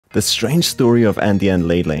The strange story of Andy and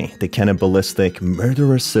Leyley, the cannibalistic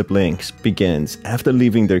murderous siblings, begins after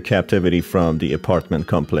leaving their captivity from the apartment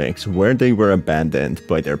complex where they were abandoned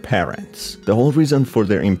by their parents. The whole reason for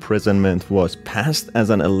their imprisonment was passed as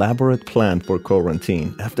an elaborate plan for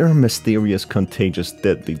quarantine after a mysterious contagious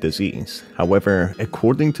deadly disease. However,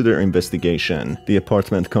 according to their investigation, the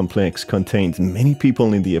apartment complex contained many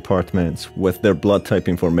people in the apartments with their blood type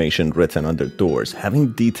information written on their doors,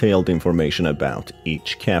 having detailed information about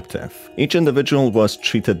each captive. Each individual was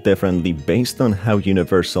treated differently based on how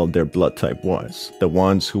universal their blood type was. The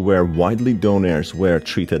ones who were widely donors were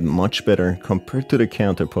treated much better compared to the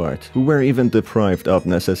counterpart, who were even deprived of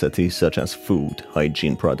necessities such as food,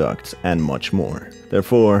 hygiene products, and much more.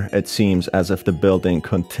 Therefore, it seems as if the building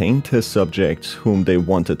contained the subjects whom they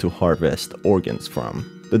wanted to harvest organs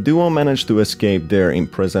from. The duo managed to escape their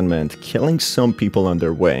imprisonment, killing some people on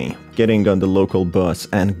their way, getting on the local bus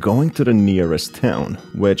and going to the nearest town,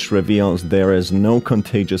 which reveals there is no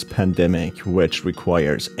contagious pandemic which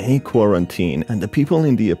requires any quarantine, and the people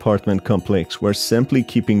in the apartment complex were simply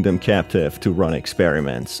keeping them captive to run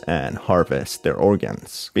experiments and harvest their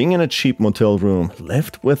organs. Being in a cheap motel room,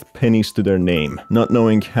 left with pennies to their name, not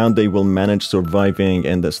knowing how they will manage surviving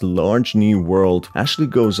in this large new world, Ashley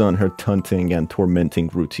goes on her taunting and tormenting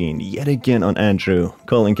routine yet again on Andrew,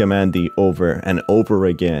 calling him Andy over and over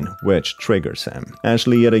again, which triggers him.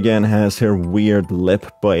 Ashley yet again has her weird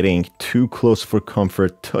lip-biting, too close for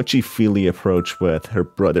comfort, touchy-feely approach with her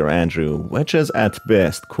brother Andrew, which is at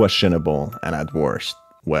best questionable and at worst,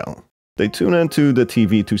 well. They tune into the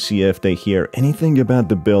TV to see if they hear anything about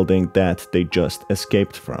the building that they just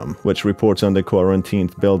escaped from, which reports on the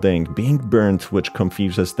quarantined building being burnt, which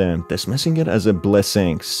confuses them, dismissing it as a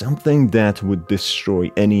blessing, something that would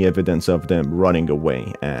destroy any evidence of them running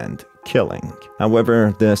away and killing.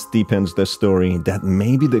 However, this deepens the story that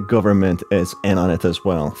maybe the government is in on it as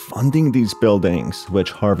well, funding these buildings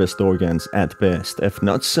which harvest organs at best, if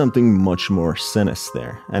not something much more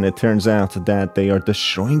sinister. And it turns out that they are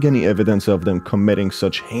destroying any evidence of them committing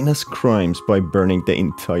such heinous crimes by burning the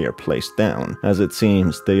entire place down, as it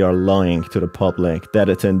seems they are lying to the public that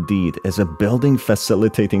it indeed is a building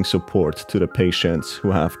facilitating support to the patients who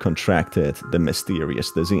have contracted the mysterious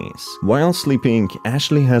disease. While sleeping,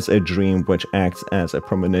 Ashley has a dream which acts as a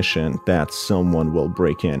premonition that someone will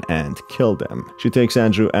break in and kill them. She takes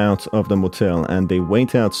Andrew out of the motel and they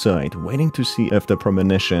wait outside, waiting to see if the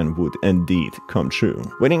premonition would indeed come true.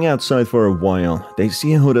 Waiting outside for a while, they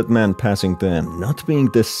see a hooded man passing them, not being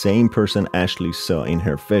the same person Ashley saw in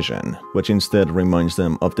her vision, which instead reminds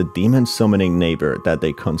them of the demon summoning neighbor that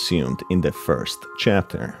they consumed in the first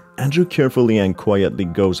chapter. Andrew carefully and quietly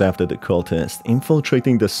goes after the cultist,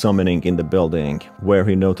 infiltrating the summoning in the building, where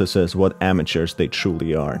he notices what amateurs they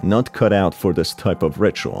truly are, not cut out for this type of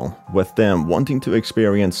ritual, with them wanting to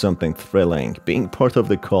experience something thrilling, being part of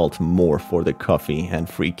the cult more for the coffee and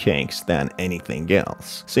free cakes than anything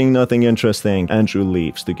else. Seeing nothing interesting, Andrew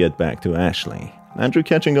leaves to get back to Ashley. Andrew,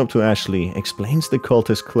 catching up to Ashley, explains the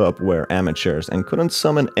cultist club were amateurs and couldn't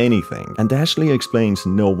summon anything, and Ashley explains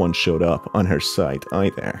no one showed up on her side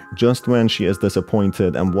either. Just when she is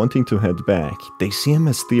disappointed and wanting to head back, they see a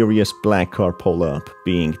mysterious black car pull up,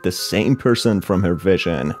 being the same person from her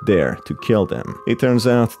vision, there to kill them. It turns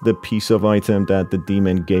out the piece of item that the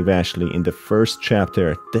demon gave Ashley in the first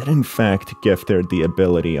chapter did in fact give her the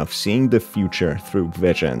ability of seeing the future through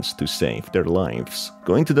visions to save their lives.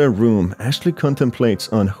 Going to their room, Ashley contemplates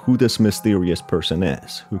on who this mysterious person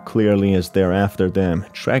is, who clearly is there after them,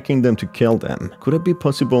 tracking them to kill them. Could it be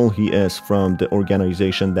possible he is from the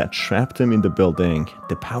organization that trapped him in the building,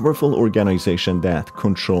 the powerful organization that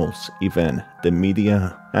controls even the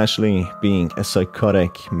media? Ashley, being a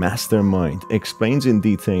psychotic mastermind, explains in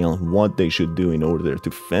detail what they should do in order to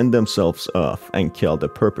fend themselves off and kill the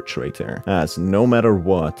perpetrator, as no matter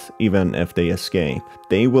what, even if they escape,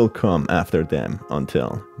 they will come after them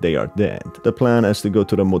until they are dead. The plan is to go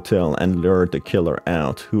to the motel and lure the killer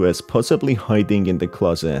out, who is possibly hiding in the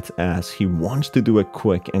closet as he wants to do a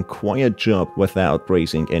quick and quiet job without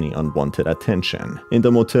raising any unwanted attention. In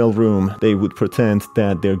the motel room, they would pretend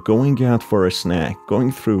that they're going out for a snack,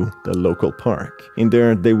 going through the local park. In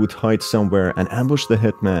there, they would hide somewhere and ambush the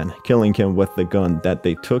hitman, killing him with the gun that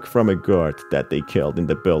they took from a guard that they killed in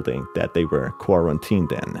the building that they were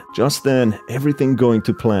quarantined in. Just then, everything going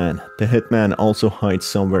to plan, the hitman also hides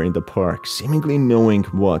somewhere in the park, seemingly knowing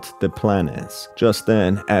what the plan is. Just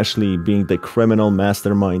then, Ashley, being the criminal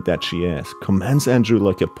mastermind that she is, commands Andrew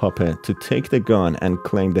like a puppet to take the gun and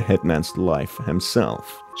claim the hitman's life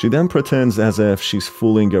himself. She then pretends as if she's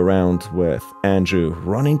fooling around with Andrew,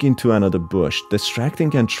 running into another bush,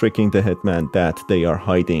 distracting and tricking the hitman that they are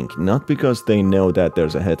hiding, not because they know that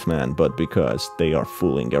there's a hitman, but because they are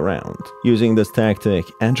fooling around. Using this tactic,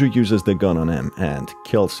 Andrew uses the gun on him and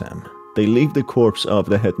kills him. They leave the corpse of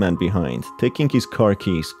the hitman behind, taking his car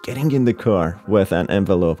keys, getting in the car with an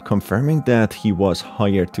envelope confirming that he was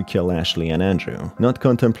hired to kill Ashley and Andrew. Not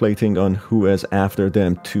contemplating on who is after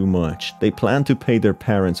them too much, they plan to pay their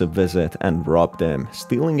parents a visit and rob them,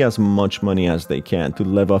 stealing as much money as they can to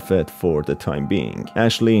live off it for the time being.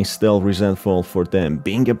 Ashley, still resentful for them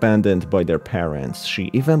being abandoned by their parents, she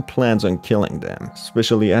even plans on killing them,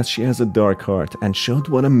 especially as she has a dark heart and showed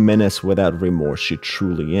what a menace without remorse she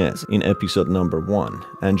truly is in episode number 1.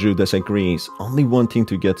 Andrew disagrees, only wanting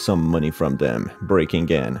to get some money from them, breaking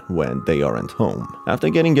in when they aren't home. After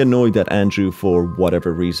getting annoyed at Andrew for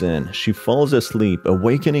whatever reason, she falls asleep,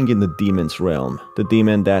 awakening in the demon's realm, the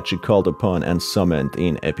demon that she called upon and summoned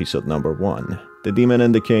in episode number 1. The demon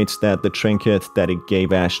indicates that the trinket that it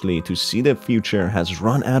gave Ashley to see the future has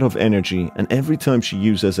run out of energy, and every time she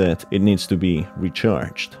uses it, it needs to be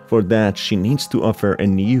recharged. For that, she needs to offer a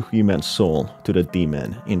new human soul to the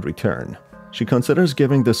demon in return. She considers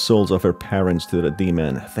giving the souls of her parents to the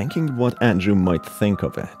demon, thinking what Andrew might think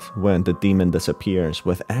of it, when the demon disappears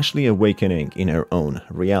with Ashley awakening in her own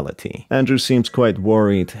reality. Andrew seems quite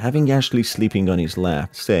worried, having Ashley sleeping on his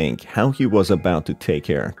lap, saying how he was about to take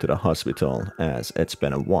her to the hospital as it's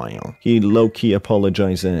been a while. He low-key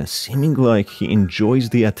apologizes, seeming like he enjoys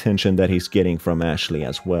the attention that he's getting from Ashley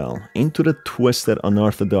as well, into the twisted,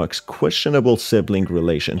 unorthodox, questionable sibling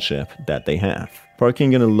relationship that they have.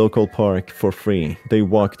 Parking in a local park for free, they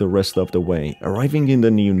walk the rest of the way, arriving in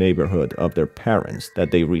the new neighborhood of their parents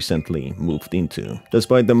that they recently moved into.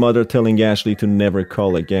 Despite the mother telling Ashley to never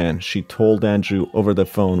call again, she told Andrew over the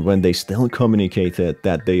phone when they still communicated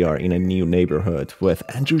that they are in a new neighborhood, with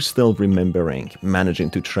Andrew still remembering,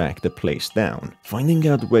 managing to track the place down. Finding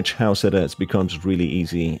out which house it is becomes really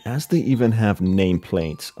easy, as they even have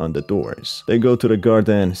nameplates on the doors. They go to the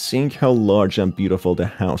garden, seeing how large and beautiful the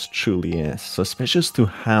house truly is, suspicious to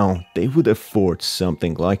how they would afford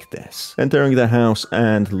something like this. Entering the house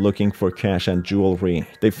and looking for cash and jewelry,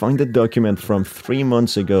 they find a document from 3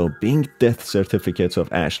 months ago being death certificates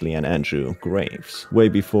of Ashley and Andrew graves, way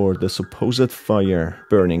before the supposed fire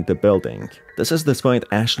burning the building. This is despite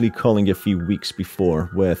Ashley calling a few weeks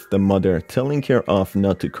before, with the mother telling her off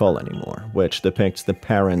not to call anymore, which depicts the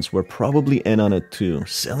parents were probably in on it too,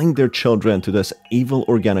 selling their children to this evil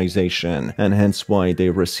organization, and hence why they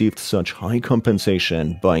received such high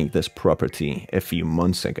compensation buying this property a few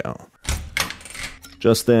months ago.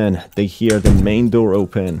 Just then, they hear the main door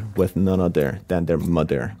open with none other than their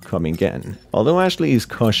mother coming in. Although Ashley is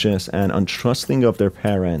cautious and untrusting of their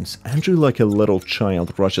parents, Andrew, like a little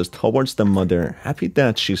child, rushes towards the mother, happy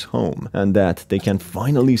that she's home and that they can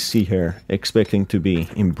finally see her, expecting to be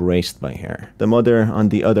embraced by her. The mother, on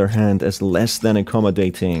the other hand, is less than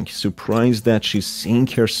accommodating, surprised that she's seeing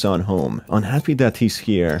her son home, unhappy that he's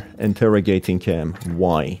here, interrogating him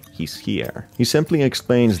why he's here. He simply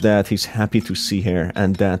explains that he's happy to see her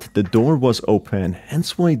and that the door was open,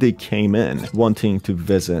 hence why they came in, wanting to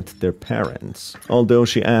visit their parents. Although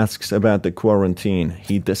she asks about the quarantine,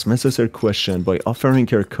 he dismisses her question by offering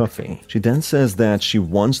her coffee. She then says that she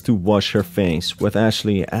wants to wash her face, with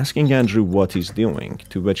Ashley asking Andrew what he's doing,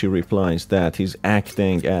 to which he replies that he's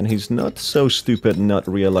acting and he's not so stupid not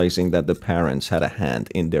realizing that the parents had a hand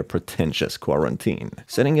in their pretentious quarantine.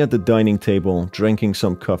 Sitting at the dining table, drinking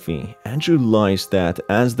some coffee, Andrew lies that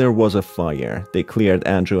as there was a fire, they cleared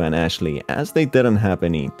Andrew and Ashley as they didn't have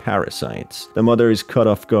any parasites. The mother is caught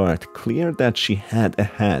off guard, clear that she had a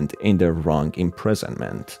hand in the wrong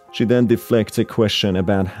imprisonment. She then deflects a question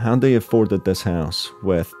about how they afforded this house,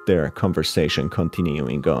 with their conversation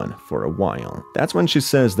continuing on for a while. That's when she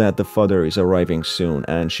says that the father is arriving soon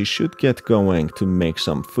and she should get going to make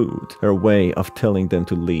some food, her way of telling them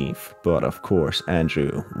to leave. But of course,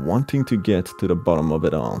 Andrew, wanting to get to the bottom of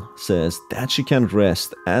it all, says that she can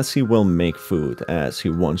rest as he will make food, as he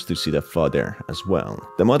wants to see the father as well.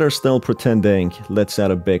 The mother, still pretending, lets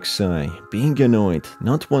out a big sigh, being annoyed,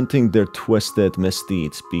 not wanting their twisted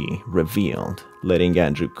misdeeds be revealed, letting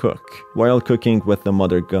Andrew cook. While cooking with the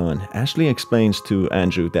mother gone, Ashley explains to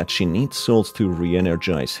Andrew that she needs souls to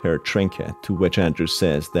re-energize her trinket, to which Andrew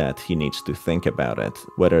says that he needs to think about it,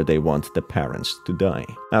 whether they want the parents to die.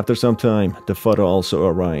 After some time, the father also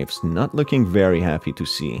arrives, not looking very happy to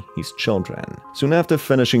see his children. Soon after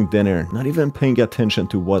finishing dinner, not even paying attention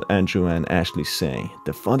to what Andrew and Ashley say,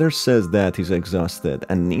 the father says that he's exhausted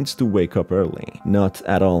and needs to wake up early, not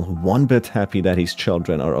at all one bit happy that his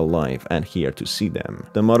children are alive and here to see them.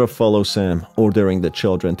 The mother follows him, ordering the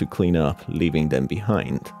children to clean up, leaving them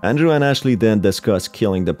behind. Andrew and Ashley then discuss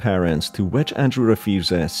killing the parents, to which Andrew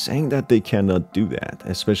refuses, saying that they cannot do that,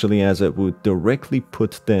 especially as it would directly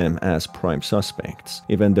put them as prime suspects.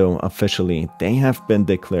 Even though officially they have been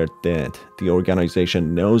declared dead, the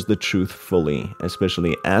organization knows the truth fully,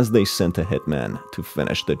 especially as they sent a hitman to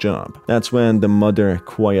finish the job. That's when the mother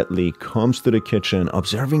quietly comes to the kitchen,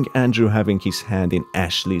 observing Andrew having his hand in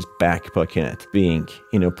Ashley's back pocket, being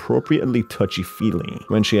inappropriately touchy-feely,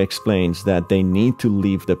 when she explains that they need to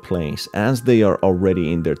leave the place as they are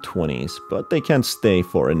already in their 20s, but they can't stay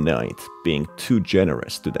for a night, being too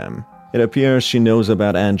generous to them. It appears she knows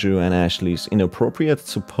about Andrew and Ashley's inappropriate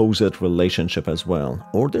supposed relationship as well,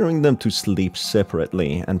 ordering them to sleep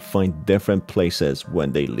separately and find different places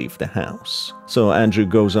when they leave the house. So Andrew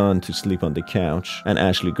goes on to sleep on the couch, and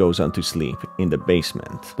Ashley goes on to sleep in the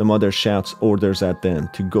basement. The mother shouts orders at them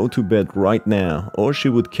to go to bed right now, or she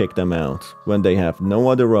would kick them out, when they have no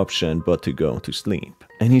other option but to go to sleep.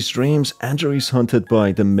 In his dreams, Andrew is haunted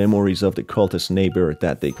by the memories of the cultist neighbor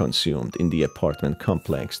that they consumed in the apartment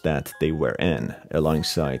complex that they were in,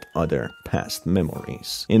 alongside other past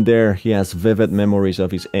memories. In there, he has vivid memories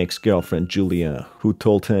of his ex-girlfriend Julia, who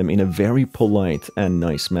told him in a very polite and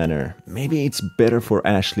nice manner, maybe it's better for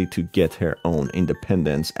Ashley to get her own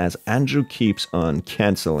independence, as Andrew keeps on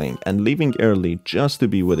canceling and leaving early just to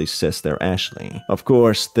be with his sister Ashley. Of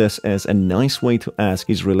course, this is a nice way to ask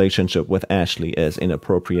his relationship with Ashley is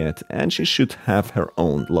inappropriate, and she should have her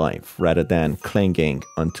own life rather than clinging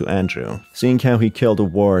onto Andrew. Seeing how he killed a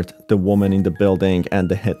ward, the woman in the building, and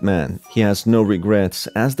the hitman, he has no regrets,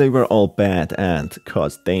 as they were all bad and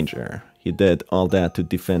caused danger. He did all that to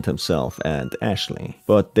defend himself and Ashley.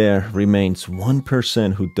 But there remains one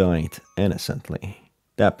person who died innocently.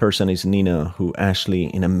 That person is Nina, who Ashley,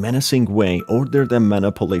 in a menacing way, ordered and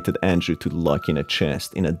manipulated Andrew to lock in a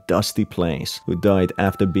chest in a dusty place, who died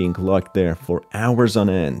after being locked there for hours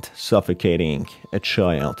on end, suffocating a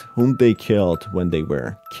child whom they killed when they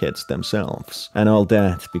were kids themselves. And all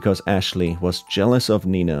that because Ashley was jealous of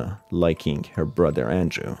Nina liking her brother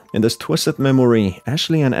Andrew. In this twisted memory,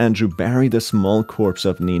 Ashley and Andrew buried a small corpse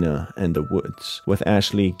of Nina in the woods, with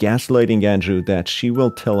Ashley gaslighting Andrew that she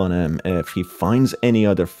will tell on him if he finds any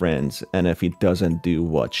other friends, and if he doesn't do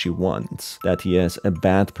what she wants, that he is a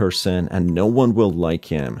bad person and no one will like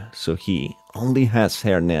him, so he only has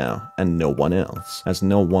her now and no one else, as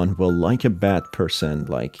no one will like a bad person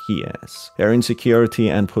like he is. Her insecurity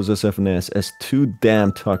and possessiveness is too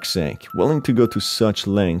damn toxic, willing to go to such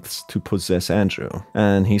lengths to possess Andrew,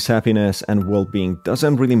 and his happiness and well-being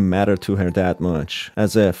doesn't really matter to her that much,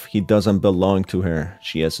 as if he doesn't belong to her,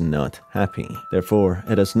 she is not happy. Therefore,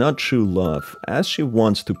 it is not true love, as she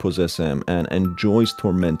wants to possess him and enjoys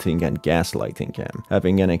tormenting and gaslighting him.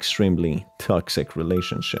 Having an extremely toxic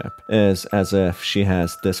relationship is as if she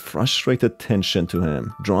has this frustrated tension to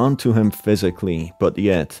him, drawn to him physically, but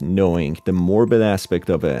yet knowing the morbid aspect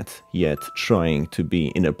of it, yet trying to be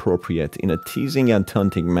inappropriate in a teasing and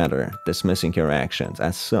taunting manner, dismissing her actions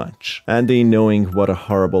as such. Andy, knowing what a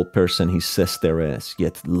horrible person his sister is,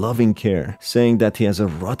 yet loving her, saying that he has a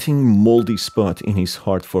rotting, moldy spot in his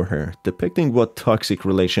heart for her, depicting what toxic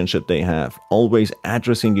relationship they have, always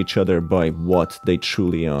addressing each other by what they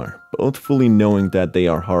truly are, both fully knowing that they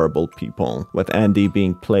are horrible people. With Andy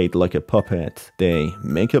being played like a puppet, they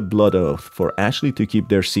make a blood oath for Ashley to keep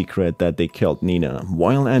their secret that they killed Nina,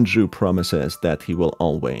 while Andrew promises that he will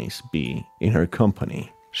always be in her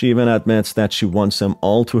company. She even admits that she wants them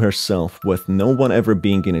all to herself, with no one ever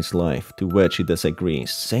being in his life, to which he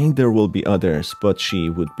disagrees, saying there will be others, but she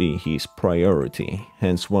would be his priority.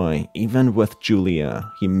 Hence why, even with Julia,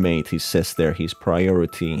 he made his sister his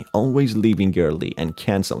priority, always leaving early and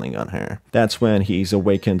cancelling on her. That's when he is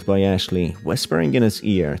awakened by Ashley, whispering in his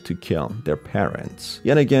ear to kill their parents.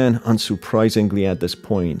 Yet again, unsurprisingly at this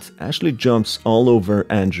point, Ashley jumps all over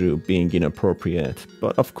Andrew being inappropriate,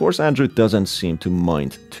 but of course Andrew doesn't seem to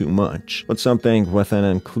mind too much. But something within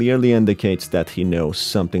him clearly indicates that he knows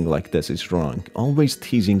something like this is wrong, always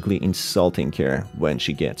teasingly insulting her when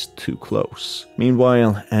she gets too close.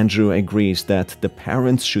 Meanwhile, Andrew agrees that the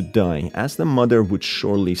parents should die, as the mother would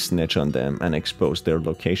surely snitch on them and expose their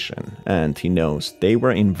location, and he knows they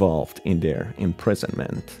were involved in their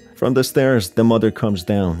imprisonment. From the stairs, the mother comes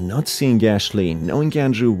down, not seeing Ashley, knowing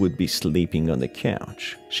Andrew would be sleeping on the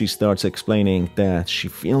couch. She starts explaining that she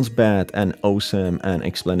feels bad and owes him an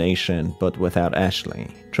explanation, but without Ashley,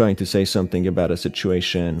 trying to say something about a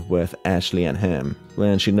situation with Ashley and him,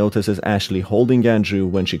 when she notices Ashley holding Andrew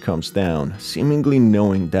when she comes down, seemingly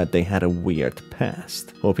knowing that they had a weird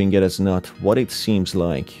past. hoping it is not what it seems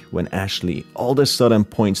like when Ashley all of a sudden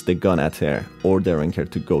points the gun at her, ordering her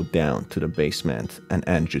to go down to the basement and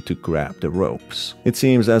Andrew to grab the ropes. It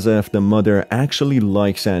seems as if the mother actually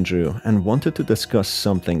likes Andrew and wanted to discuss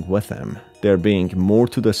something with him. There being more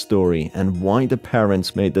to the story and why the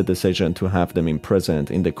parents made the decision to have them imprisoned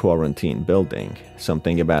in the quarantine building.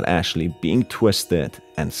 Something about Ashley being twisted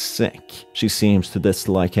and sick. She seems to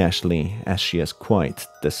dislike Ashley as she is quite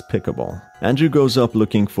despicable. Andrew goes up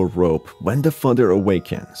looking for rope when the father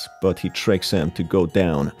awakens, but he tricks him to go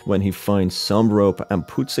down when he finds some rope and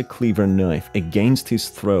puts a cleaver knife against his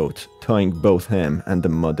throat, tying both him and the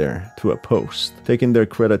mother to a post. Taking their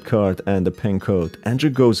credit card and the PIN code, Andrew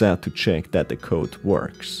goes out to check that the code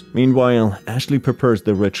works. Meanwhile, Ashley prepares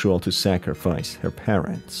the ritual to sacrifice her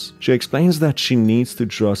parents. She explains that she needs to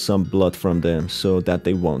draw some blood from them so that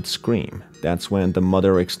they won't scream. That's when the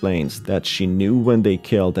mother explains that she knew when they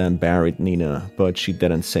killed and buried Nina, but she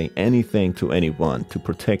didn't say anything to anyone to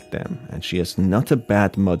protect them, and she is not a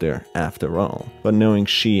bad mother after all. But knowing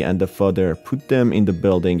she and the father put them in the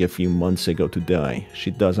building a few months ago to die, she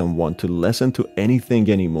doesn't want to listen to anything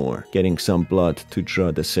anymore, getting some blood to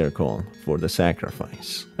draw the circle for the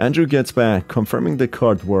sacrifice. Andrew gets back, confirming the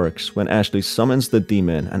card works when Ashley summons the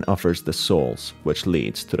demon and offers the souls, which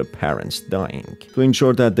leads to the parents dying. To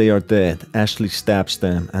ensure that they are dead, Ashley stabs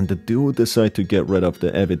them and the duo decide to get rid of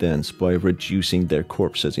the evidence by reducing their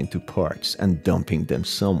corpses into parts and dumping them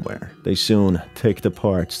somewhere. They soon take the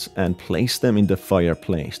parts and place them in the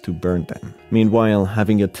fireplace to burn them. Meanwhile,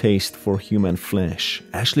 having a taste for human flesh,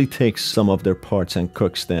 Ashley takes some of their parts and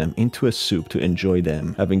cooks them into a soup to enjoy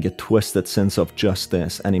them, having a twisted sense of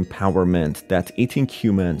justice and empowerment that eating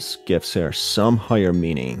humans gives her some higher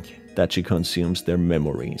meaning, that she consumes their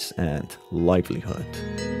memories and livelihood.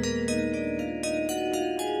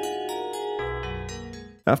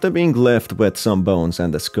 After being left with some bones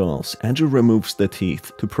and the skulls, Andrew removes the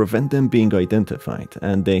teeth to prevent them being identified,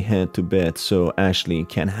 and they head to bed so Ashley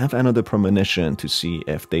can have another premonition to see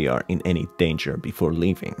if they are in any danger before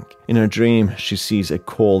leaving. In her dream, she sees a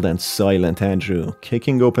cold and silent Andrew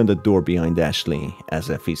kicking open the door behind Ashley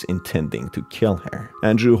as if he's intending to kill her.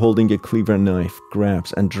 Andrew, holding a cleaver knife,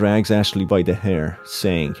 grabs and drags Ashley by the hair,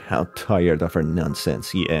 saying how tired of her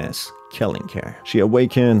nonsense he is, killing her. She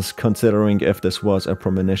awakens, considering if this was a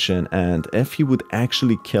premonition and if he would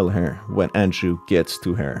actually kill her when Andrew gets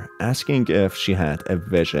to her, asking if she had a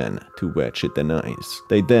vision, to which she denies.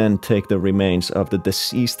 They then take the remains of the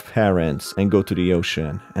deceased parents and go to the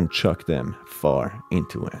ocean and chuck them far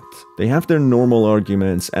into it. They have their normal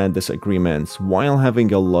arguments and disagreements while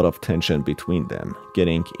having a lot of tension between them,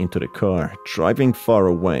 getting into the car, driving far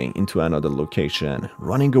away into another location,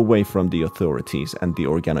 running away from the authorities and the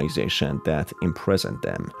organization that imprisoned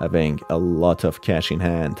them, having a lot of cash in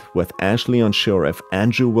hand, with Ashley unsure if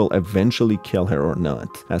Andrew will eventually kill her or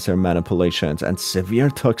not, as her manipulations and severe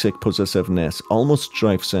toxic possessiveness almost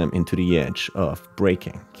drives him into the edge of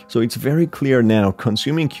breaking. So it's very clear now,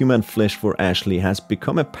 consuming human flesh for Ashley has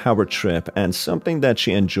become a power trip and something that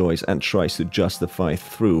she enjoys and tries to justify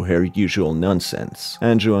through her usual nonsense.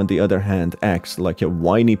 Andrew, on the other hand, acts like a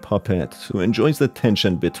whiny puppet who enjoys the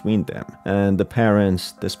tension between them. And the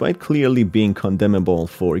parents, despite clearly being condemnable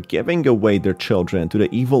for giving away their children to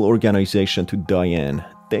the evil organization to die in,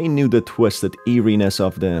 they knew the twisted eeriness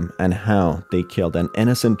of them and how they killed an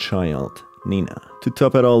innocent child, Nina. To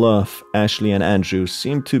top it all off, Ashley and Andrew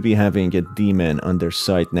seem to be having a demon on their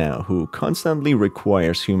side now who constantly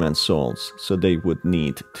requires human souls, so they would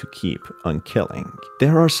need to keep on killing.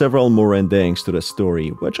 There are several more endings to the story,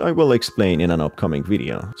 which I will explain in an upcoming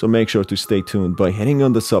video, so make sure to stay tuned by hitting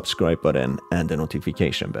on the subscribe button and the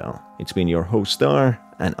notification bell. It's been your host Star,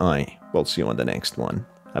 and I will see you on the next one.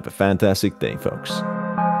 Have a fantastic day, folks.